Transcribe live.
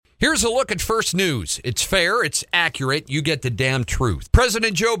Here's a look at First News. It's fair, it's accurate, you get the damn truth.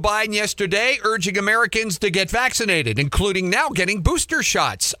 President Joe Biden yesterday urging Americans to get vaccinated, including now getting booster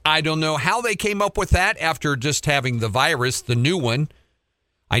shots. I don't know how they came up with that after just having the virus, the new one,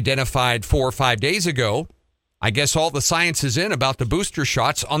 identified 4 or 5 days ago. I guess all the science is in about the booster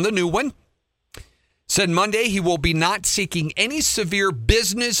shots on the new one. Said Monday he will be not seeking any severe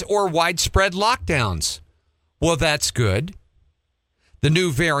business or widespread lockdowns. Well, that's good. The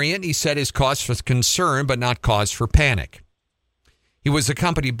new variant, he said, is cause for concern, but not cause for panic. He was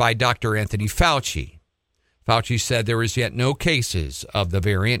accompanied by Dr. Anthony Fauci. Fauci said there is yet no cases of the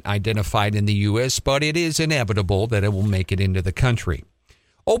variant identified in the U.S., but it is inevitable that it will make it into the country.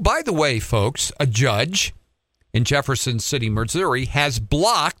 Oh, by the way, folks, a judge in Jefferson City, Missouri, has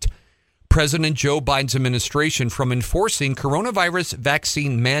blocked President Joe Biden's administration from enforcing coronavirus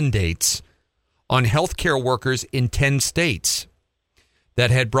vaccine mandates on healthcare workers in 10 states that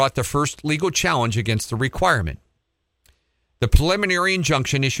had brought the first legal challenge against the requirement. The preliminary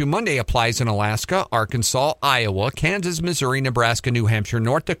injunction issued Monday applies in Alaska, Arkansas, Iowa, Kansas, Missouri, Nebraska, New Hampshire,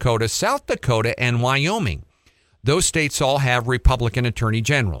 North Dakota, South Dakota, and Wyoming. Those states all have Republican attorney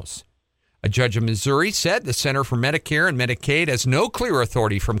generals. A judge in Missouri said the Center for Medicare and Medicaid has no clear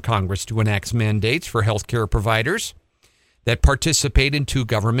authority from Congress to enact mandates for healthcare providers that participate in 2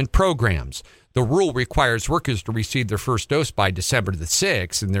 government programs. The rule requires workers to receive their first dose by December the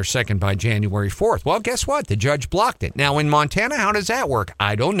 6th and their second by January 4th. Well, guess what? The judge blocked it. Now, in Montana, how does that work?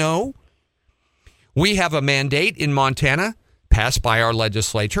 I don't know. We have a mandate in Montana passed by our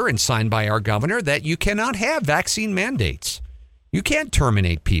legislature and signed by our governor that you cannot have vaccine mandates. You can't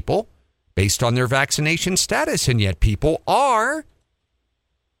terminate people based on their vaccination status, and yet people are.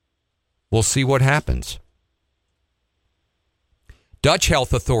 We'll see what happens. Dutch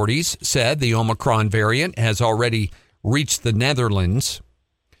health authorities said the Omicron variant has already reached the Netherlands.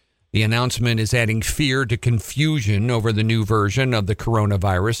 The announcement is adding fear to confusion over the new version of the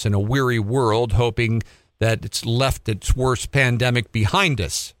coronavirus in a weary world, hoping that it's left its worst pandemic behind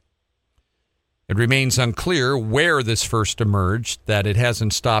us. It remains unclear where this first emerged, that it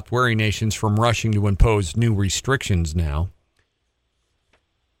hasn't stopped wary nations from rushing to impose new restrictions now.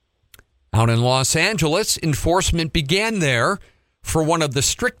 Out in Los Angeles, enforcement began there for one of the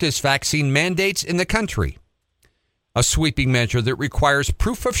strictest vaccine mandates in the country. A sweeping measure that requires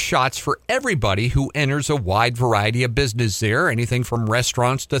proof of shots for everybody who enters a wide variety of business there, anything from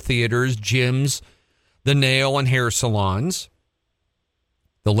restaurants to theaters, gyms, the nail and hair salons.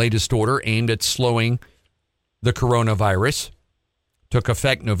 The latest order aimed at slowing the coronavirus took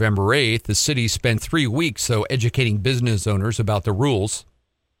effect November 8th. The city spent 3 weeks, though, educating business owners about the rules.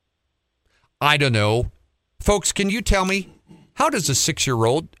 I don't know. Folks, can you tell me, how does a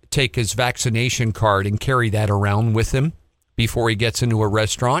 6-year-old take his vaccination card and carry that around with him before he gets into a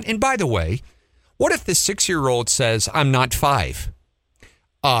restaurant? And by the way, what if the 6-year-old says, I'm not 5?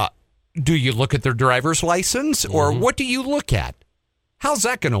 Do you look at their driver's license, or what do you look at? How's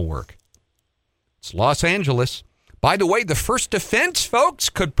that going to work? It's Los Angeles. By the way, the first offense, folks,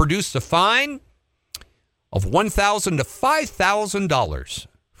 could produce a fine of $1,000 to $5,000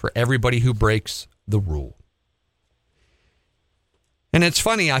 for everybody who breaks the rule. And it's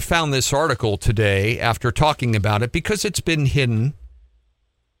funny, I found this article today after talking about it because it's been hidden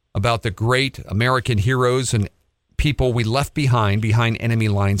about the great American heroes and people we left behind enemy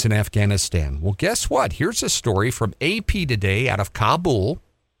lines in Afghanistan. Well, guess what? Here's a story from AP today out of Kabul.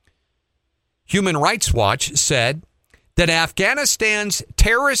 Human Rights Watch said that Afghanistan's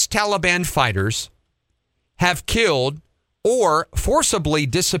terrorist Taliban fighters have killed or forcibly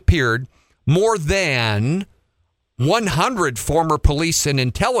disappeared more than 100 former police and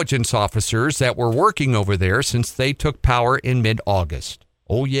intelligence officers that were working over there since they took power in mid-August.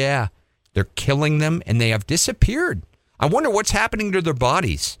 Oh, yeah. They're killing them, and they have disappeared. I wonder what's happening to their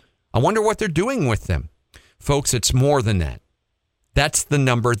bodies. I wonder what they're doing with them. Folks, it's more than that. That's the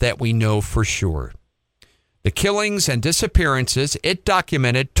number that we know for sure. The killings and disappearances it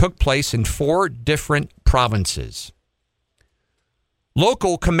documented took place in 4 different provinces.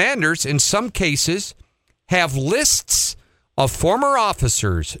 Local commanders, in some cases, have lists of former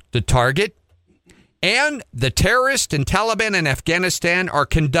officers to target, and the terrorists and Taliban in Afghanistan are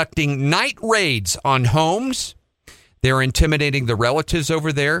conducting night raids on homes. They're intimidating the relatives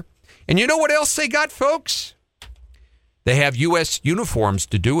over there. And you know what else they got, folks? They have U.S. uniforms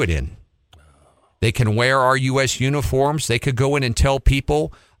to do it in. They can wear our U.S. uniforms. They could go in and tell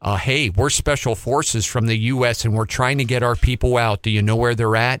people, hey, we're special forces from the U.S. and we're trying to get our people out. Do you know where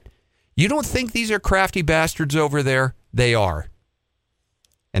they're at? You don't think these are crafty bastards over there? They are.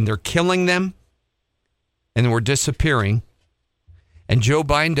 And they're killing them. And we're disappearing. And Joe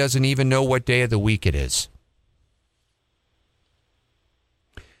Biden doesn't even know what day of the week it is.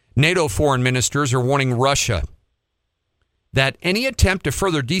 NATO foreign ministers are warning Russia that any attempt to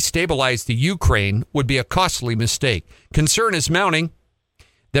further destabilize the Ukraine would be a costly mistake. Concern is mounting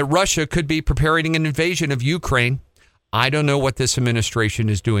that Russia could be preparing an invasion of Ukraine. I don't know what this administration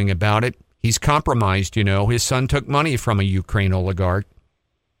is doing about it. He's compromised, you know. His son took money from a Ukraine oligarch.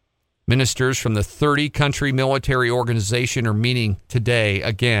 Ministers from the 30-country military organization are meeting today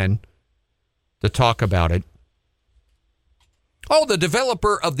again to talk about it. Oh, the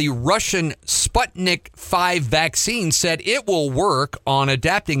developer of the Russian Sputnik 5 vaccine said it will work on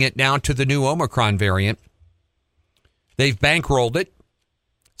adapting it now to the new Omicron variant. They've bankrolled it,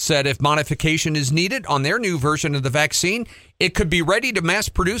 said if modification is needed on their new version of the vaccine, it could be ready to mass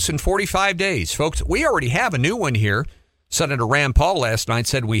produce in 45 days. Folks, we already have a new one here. Senator Rand Paul last night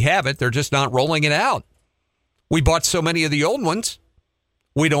said we have it. They're just not rolling it out. We bought so many of the old ones.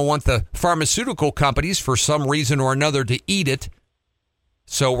 We don't want the pharmaceutical companies, for some reason or another, to eat it.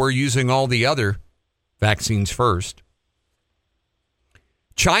 So we're using all the other vaccines first.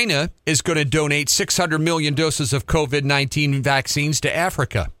 China is going to donate 600 million doses of COVID-19 vaccines to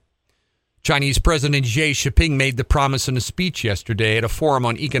Africa. Chinese President Xi Jinping made the promise in a speech yesterday at a forum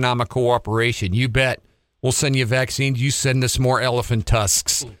on economic cooperation. You bet. We'll send you vaccines. You send us more elephant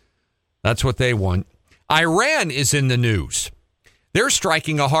tusks. That's what they want. Iran is in the news. They're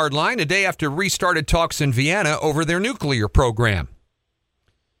striking a hard line a day after restarted talks in Vienna over their nuclear program.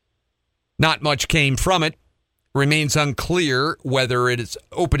 Not much came from it. Remains unclear whether it is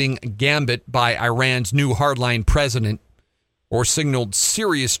opening gambit by Iran's new hardline president or signaled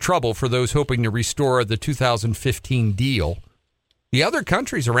serious trouble for those hoping to restore the 2015 deal. The other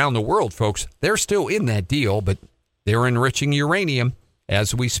countries around the world, folks, they're still in that deal, but they're enriching uranium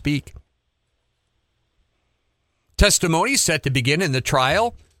as we speak. Testimony set to begin in the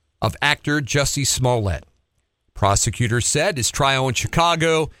trial of actor Jussie Smollett. Prosecutors said his trial in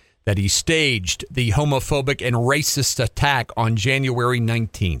Chicago that he staged the homophobic and racist attack on January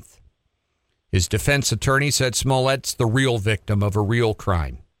 19th. His defense attorney said Smollett's the real victim of a real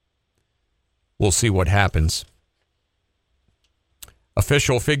crime. We'll see what happens.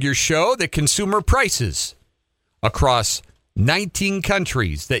 Official figures show that consumer prices across 19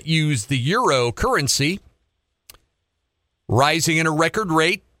 countries that use the euro currency rising at a record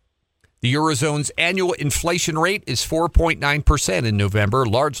rate. The Eurozone's annual inflation rate is 4.9% in November,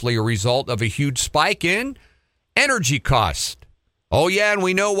 largely a result of a huge spike in energy costs. Oh, yeah, and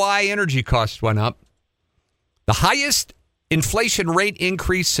we know why energy costs went up. The highest inflation rate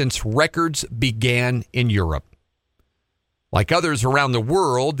increase since records began in Europe. Like others around the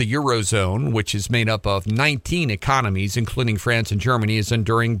world, the Eurozone, which is made up of 19 economies, including France and Germany, is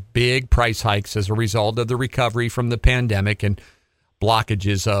enduring big price hikes as a result of the recovery from the pandemic and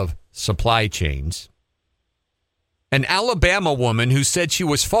blockages of supply chains. An Alabama woman who said she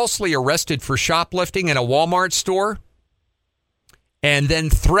was falsely arrested for shoplifting in a Walmart store and then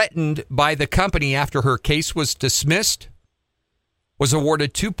threatened by the company after her case was dismissed was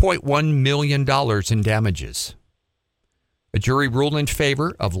awarded $2.1 million in damages. A jury ruled in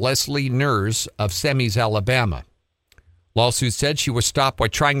favor of Leslie Nurse of Semmes, Alabama. Lawsuit said she was stopped while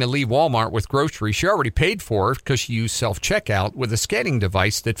trying to leave Walmart with groceries she already paid for because she used self-checkout with a scanning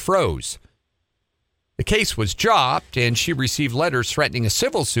device that froze. The case was dropped, and she received letters threatening a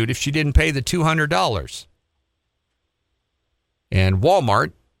civil suit if she didn't pay the $200. And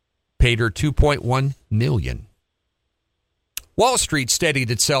Walmart paid her $2.1 million. Wall Street steadied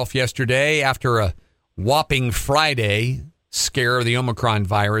itself yesterday after a whopping Friday scare of the Omicron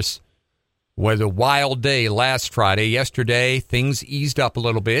virus. Was a wild day last Friday. Yesterday, things eased up a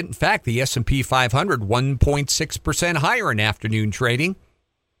little bit. In fact, the S&P 500, 1.6% higher in afternoon trading.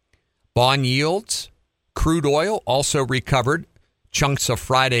 Bond yields, crude oil also recovered chunks of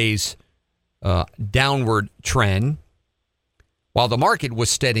Friday's downward trend. While the market was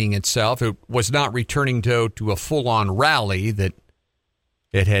steadying itself, it was not returning to a full-on rally that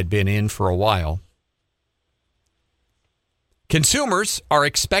it had been in for a while. Consumers are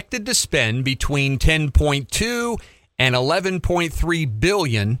expected to spend between $10.2 and $11.3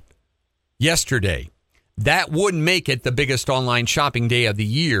 billion yesterday. That would make it the biggest online shopping day of the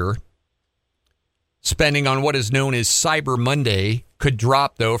year. Spending on what is known as Cyber Monday could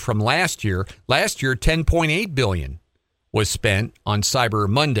drop, though, from last year. Last year, $10.8 billion was spent on Cyber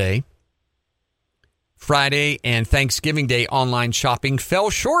Monday. Friday and Thanksgiving Day online shopping fell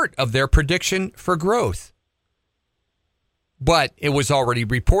short of their prediction for growth. But it was already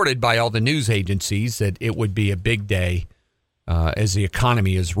reported by all the news agencies that it would be a big day as the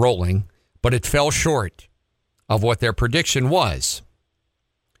economy is rolling. But it fell short of what their prediction was.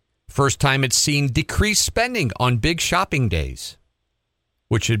 First time it's seen decreased spending on big shopping days,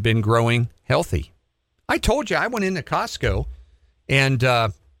 which had been growing healthy. I told you I went into Costco and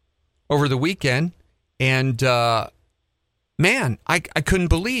over the weekend, and man, I couldn't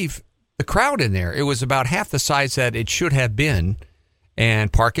believe the crowd in there. It was about half the size that it should have been,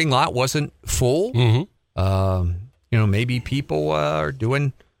 and parking lot wasn't full. Maybe people are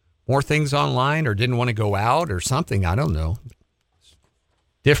doing more things online or didn't want to go out or something. I don't know.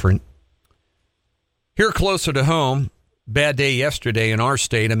 Different. Here closer to home, bad day yesterday in our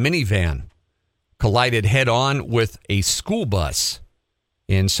state, a minivan collided head-on with a school bus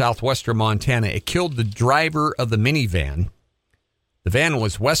in southwestern Montana. It killed the driver of the minivan. The van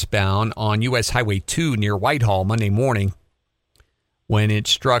was westbound on U.S. Highway 2 near Whitehall Monday morning when it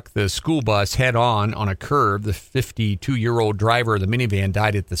struck the school bus head-on on a curb. The 52-year-old driver of the minivan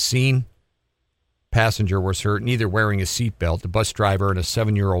died at the scene. Passenger was hurt, neither wearing a seatbelt. The bus driver and a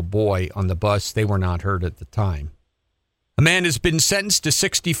 7-year-old boy on the bus, they were not hurt at the time. A man has been sentenced to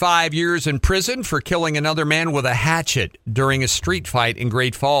 65 years in prison for killing another man with a hatchet during a street fight in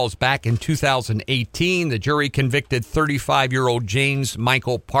Great Falls back in 2018. The jury convicted 35-year-old James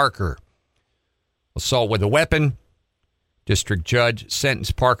Michael Parker. Assault with a weapon. District judge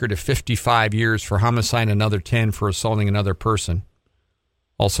sentenced Parker to 55 years for homicide, another 10 for assaulting another person.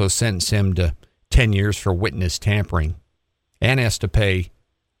 Also sentenced him to 10 years for witness tampering and has to pay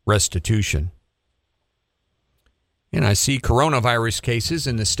restitution. And I see coronavirus cases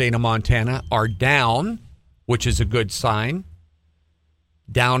in the state of Montana are down, which is a good sign.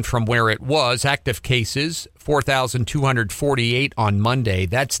 Down from where it was. Active cases, 4,248 on Monday.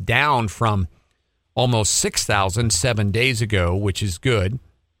 That's down from almost 6,000 7 days ago, which is good.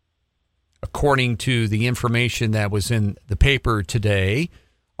 According to the information that was in the paper today,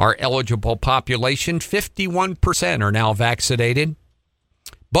 our eligible population, 51% are now vaccinated.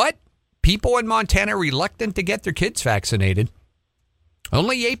 But people in Montana are reluctant to get their kids vaccinated.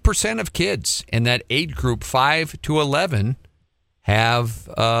 Only 8% of kids in that age group 5 to 11 have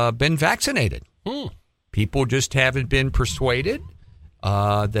been vaccinated. People just haven't been persuaded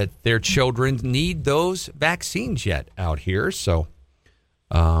that their children need those vaccines yet out here. So,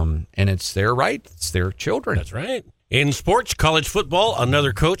 and it's their right. It's their children. That's right. In sports, college football,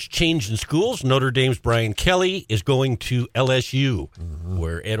 another coach changed in schools. Notre Dame's Brian Kelly is going to LSU,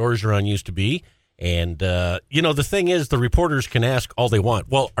 where Ed Orgeron used to be. And, the thing is, the reporters can ask all they want.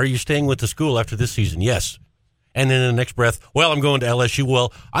 Well, are you staying with the school after this season? Yes. And then in the next breath, well, I'm going to LSU.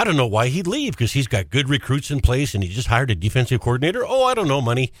 Well, I don't know why he'd leave because he's got good recruits in place and he just hired a defensive coordinator. Oh, I don't know,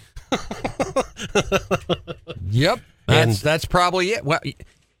 money. Yep. That's probably it. Well,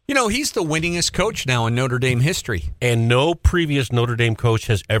 he's the winningest coach now in Notre Dame history. And no previous Notre Dame coach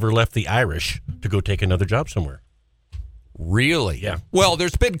has ever left the Irish to go take another job somewhere. Really? Yeah. Well,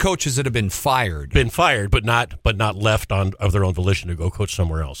 there's been coaches that have been fired. But not left of their own volition to go coach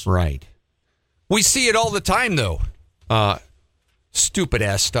somewhere else. Right. We see it all the time, though.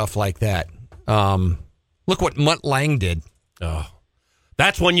 Stupid-ass stuff like that. Look what Mutt Lang did. Oh,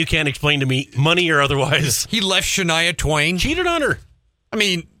 that's one you can't explain to me, money or otherwise. He left Shania Twain. Cheated on her. I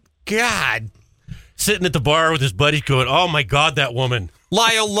mean, God. Sitting at the bar with his buddies going, oh, my God, that woman.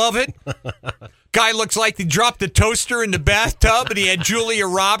 Lyle Lovett. Guy looks like he dropped the toaster in the bathtub and he had Julia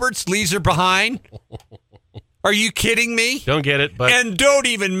Roberts, leaves her behind. Are you kidding me? Don't get it, but... And don't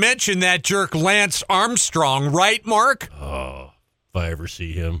even mention that jerk Lance Armstrong, right, Mark? Oh, if I ever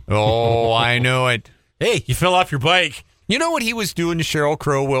see him. Oh, I know it. Hey, you fell off your bike. You know what he was doing to Cheryl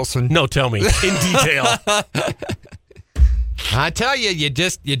Crow Wilson? No, tell me. In detail. I tell you, you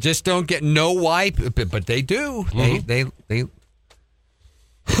just don't get no wipe, but they do. Mm-hmm. They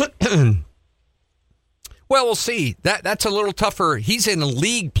Well, we'll see. That's a little tougher. He's in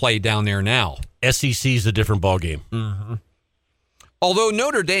league play down there now. SEC is a different ballgame. Mm-hmm. Although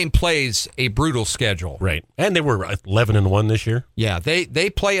Notre Dame plays a brutal schedule. Right. And they were 11-1 this year. Yeah, they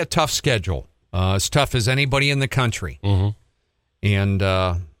play a tough schedule. As tough as anybody in the country. Mm-hmm.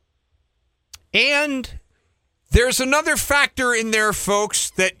 And there's another factor in there,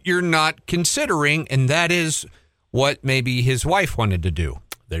 folks, that you're not considering, and that is what maybe his wife wanted to do.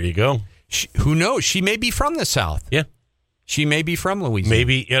 There you go. Who knows? She may be from the South. Yeah. She may be from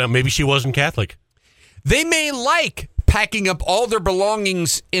Louisiana. Maybe she wasn't Catholic. They may like packing up all their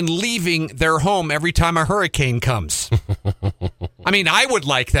belongings and leaving their home every time a hurricane comes. I mean, I would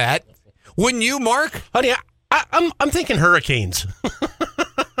like that. Wouldn't you, Mark? Honey, I'm thinking hurricanes.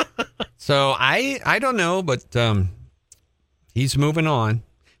 So I don't know, but he's moving on.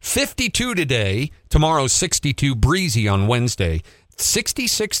 52 today. Tomorrow, 62. Breezy on Wednesday.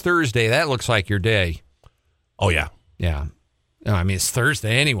 66 Thursday. That looks like your day. Oh, yeah. Yeah. I mean, it's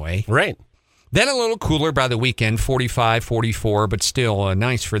Thursday anyway. Right. Then a little cooler by the weekend, 45, 44, but still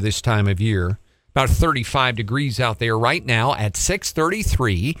nice for this time of year. About 35 degrees out there right now at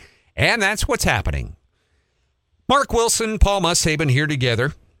 6:33, and that's what's happening. Mark Wilson, Paul Mussaben here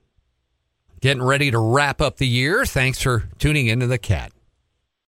together, getting ready to wrap up the year. Thanks for tuning into The Cat.